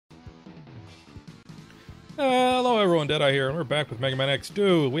Hello everyone, Deadeye here, and we're back with Mega Man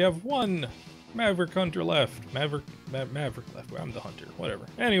X2. We have one Maverick Hunter left. Maverick left. I'm the hunter, whatever.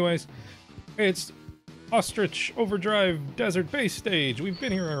 Anyways, it's Ostrich Overdrive Desert Base Stage. We've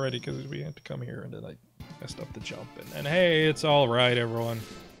been here already because we had to come here and then I messed up the jump. And hey, it's alright everyone.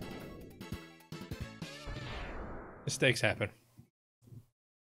 Mistakes happen.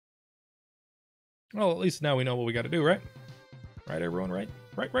 Well, at least now we know what we gotta do, right? Right everyone, right?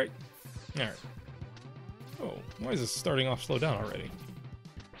 Right. Alright. Oh, why is this starting off slow down already?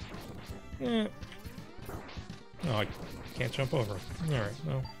 Eh. Oh, I can't jump over. Alright,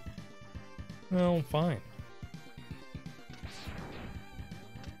 well. Well, fine.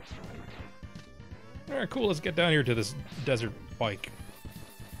 Alright, cool, let's get down here to this desert bike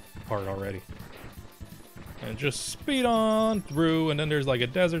part already. And just speed on through, and then there's like a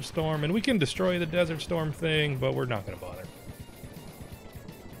desert storm, and we can destroy the desert storm thing, but we're not gonna bother.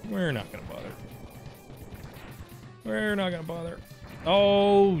 We're not gonna bother. We're not gonna bother.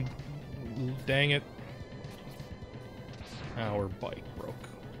 Oh, dang it. Our bike broke.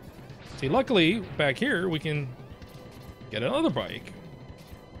 See, luckily, back here, we can get another bike.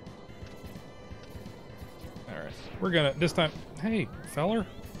 Alright, we're gonna, this time, hey, feller.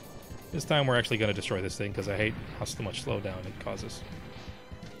 This time we're actually gonna destroy this thing, because I hate how much slowdown it causes.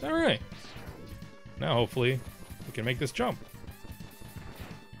 Alright. Now, hopefully, we can make this jump.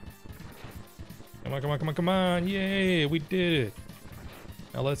 Come on, yay, we did it.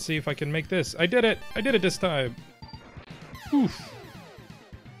 Now let's see if I can make this. I did it this time. Oof.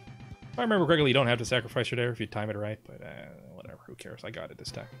 If I remember correctly, you don't have to sacrifice your dare if you time it right, but whatever, who cares, I got it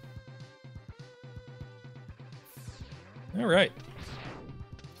this time. Alright.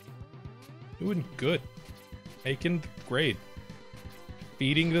 Doing good. Making the grade.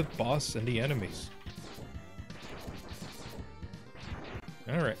 Beating the boss and the enemies.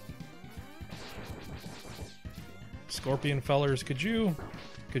 Alright. Scorpion fellers, could you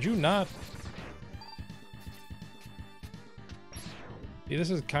not? See,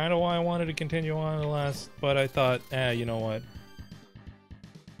 this is kind of why I wanted to continue on the last, but I thought, you know what?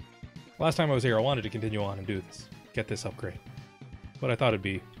 Last time I was here, I wanted to continue on and do this, get this upgrade. But I thought it'd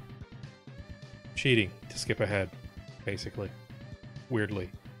be cheating to skip ahead, basically. Weirdly.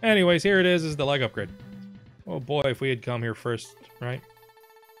 Anyways, here it is the leg upgrade. Oh boy, if we had come here first, right?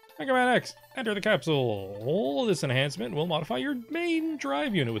 Mega Man X, enter the capsule. This enhancement will modify your main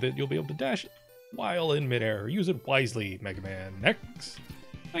drive unit. With it, you'll be able to dash while in midair. Use it wisely, Mega Man X.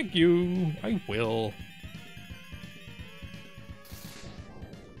 Thank you. I will.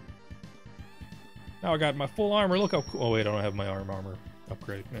 Now I got my full armor. Look how cool. Oh wait, I don't have my armor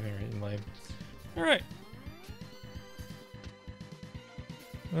upgrade. Lame. All right.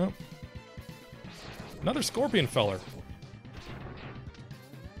 Well, another scorpion feller.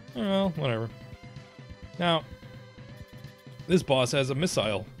 Well, whatever. Now, this boss has a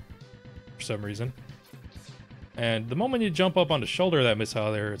missile for some reason, and the moment you jump up on the shoulder of that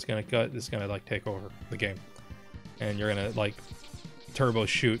missile, there, it's gonna like take over the game, and you're gonna like turbo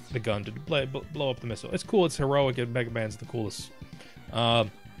shoot the gun to blow up the missile. It's cool. It's heroic, and Mega Man's the coolest.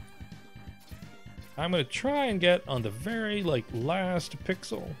 I'm gonna try and get on the very like last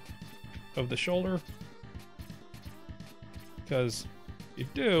pixel of the shoulder, because you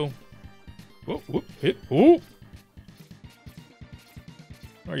do. Whoop, whoop, hit, whoop.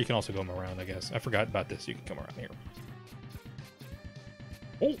 Or you can also go around, I guess. I forgot about this. You can come around here.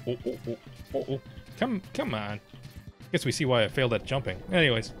 Oh. Come on. Guess we see why I failed at jumping.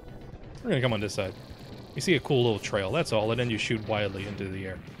 Anyways, we're gonna come on this side. You see a cool little trail, that's all, and then you shoot wildly into the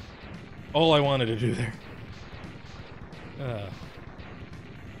air. All I wanted to do there.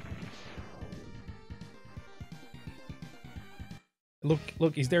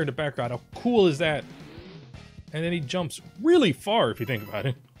 Look, he's there in the background. How cool is that? And then he jumps really far, if you think about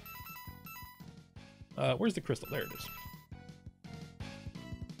it. Where's the crystal? There it is.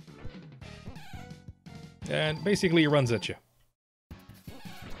 And basically he runs at you.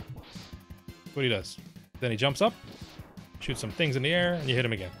 That's what he does. Then he jumps up, shoots some things in the air, and you hit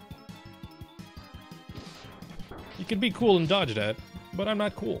him again. You can be cool and dodge that, but I'm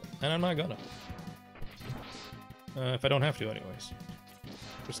not cool, and I'm not gonna. If I don't have to, anyways.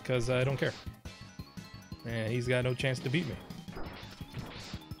 Just because I don't care. And he's got no chance to beat me.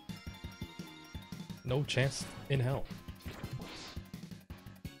 No chance in hell.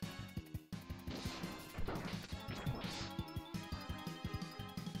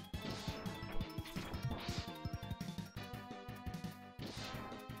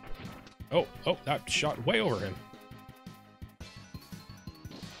 Oh, that shot way over him.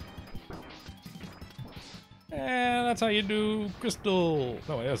 And that's how you do crystal.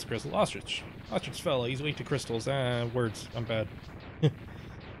 No, that's crystal. Ostrich. Ostrich fella. He's weak to crystals. Words. I'm bad.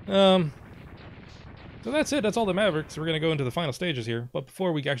 So that's it. That's all the Mavericks. We're going to go into the final stages here. But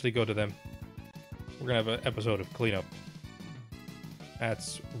before we actually go to them, we're going to have an episode of cleanup.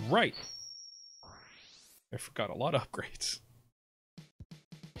 That's right. I forgot a lot of upgrades.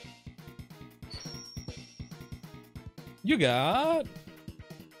 You got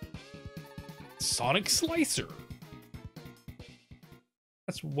Sonic Slicer.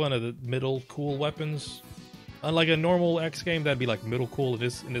 That's one of the middle cool weapons. Unlike a normal X game, that'd be like middle cool. It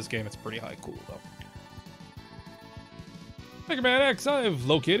is in this game. It's pretty high cool though. Mega Man X, I've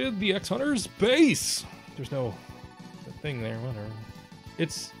located the X Hunter's base. There's no thing there. Whatever.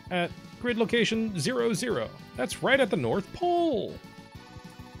 It's at grid location 00. That's right at the North Pole.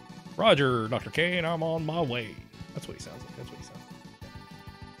 Roger, Dr. Kane, I'm on my way. That's what he sounds like. That's what he sounds like.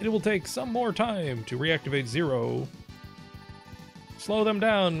 It will take some more time to reactivate Zero. Slow them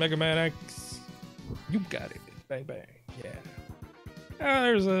down, Mega Man X. You got it. Bang, bang. Yeah.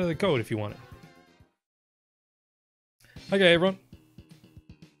 There's a code if you want it. Okay, everyone.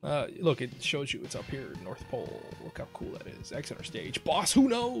 Look, it shows you it's up here, North Pole. Look how cool that is. X Center stage. Boss, who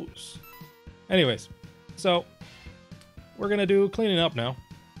knows? Anyways, so we're going to do cleaning up now.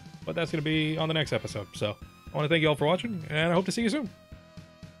 But that's going to be on the next episode. So I want to thank you all for watching, and I hope to see you soon.